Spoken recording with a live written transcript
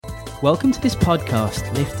Welcome to this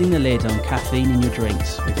podcast, lifting the lid on caffeine in your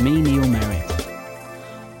drinks, with me, Neil Merritt.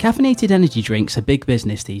 Caffeinated energy drinks are big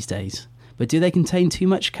business these days, but do they contain too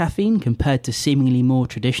much caffeine compared to seemingly more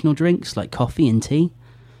traditional drinks like coffee and tea?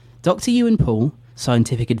 Dr. Ewan Poole,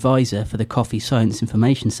 scientific advisor for the Coffee Science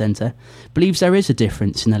Information Centre, believes there is a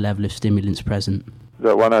difference in the level of stimulants present.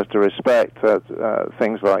 That one has to respect that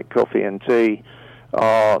things like coffee and tea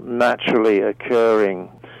are naturally occurring.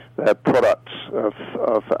 They're products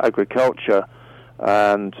of agriculture,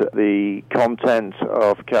 and the content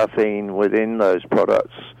of caffeine within those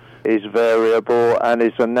products is variable and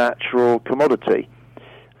is a natural commodity.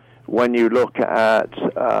 When you look at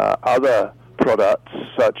other products,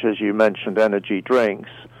 such as you mentioned energy drinks,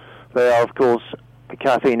 they are, of course,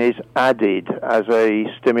 caffeine is added as a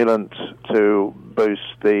stimulant to boost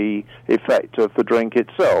the effect of the drink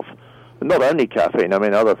itself. Not only caffeine,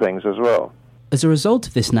 other things as well. As a result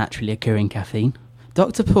of this naturally occurring caffeine,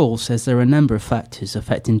 Dr. Poole says there are a number of factors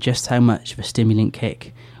affecting just how much of a stimulant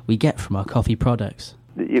kick we get from our coffee products.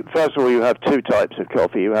 First of all, you have two types of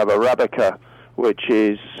coffee. You have Arabica, which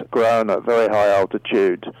is grown at very high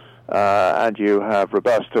altitude, and you have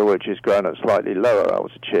Robusta, which is grown at slightly lower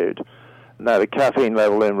altitude. Now, the caffeine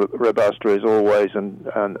level in Robusta is always,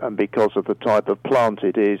 and because of the type of plant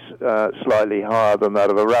it is, slightly higher than that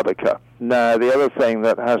of Arabica. Now, the other thing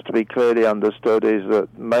that has to be clearly understood is that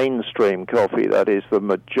mainstream coffee, that is the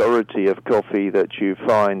majority of coffee that you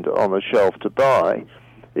find on the shelf to buy,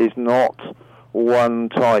 is not one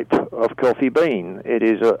type of coffee bean. It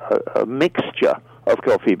is a mixture of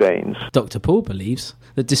coffee beans. Dr. Poole believes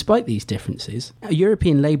that despite these differences,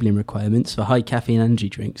 European labelling requirements for high caffeine energy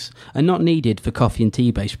drinks are not needed for coffee and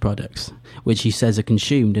tea based products, which he says are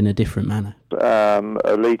consumed in a different manner.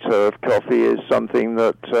 A litre of coffee is something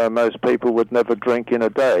that most people would never drink in a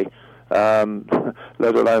day,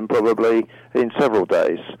 let alone probably in several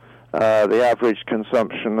days. The average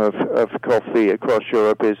consumption of coffee across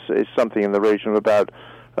Europe is something in the region of about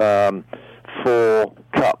 4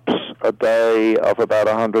 cups a day of about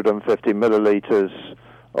 150 millilitres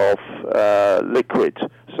of liquid.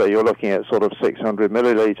 So you're looking at sort of 600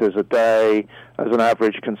 millilitres a day as an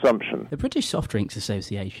average consumption. The British Soft Drinks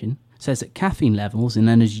Association says that caffeine levels in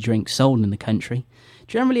energy drinks sold in the country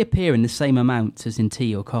generally appear in the same amount as in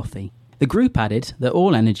tea or coffee. The group added that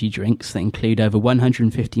all energy drinks that include over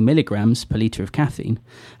 150 milligrams per litre of caffeine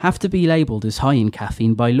have to be labelled as high in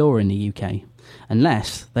caffeine by law in the UK,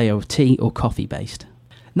 unless they are tea or coffee based.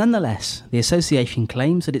 Nonetheless, the association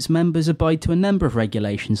claims that its members abide to a number of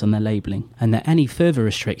regulations on their labelling, and that any further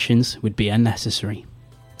restrictions would be unnecessary.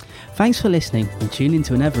 Thanks for listening, and tune in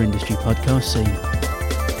to another industry podcast soon.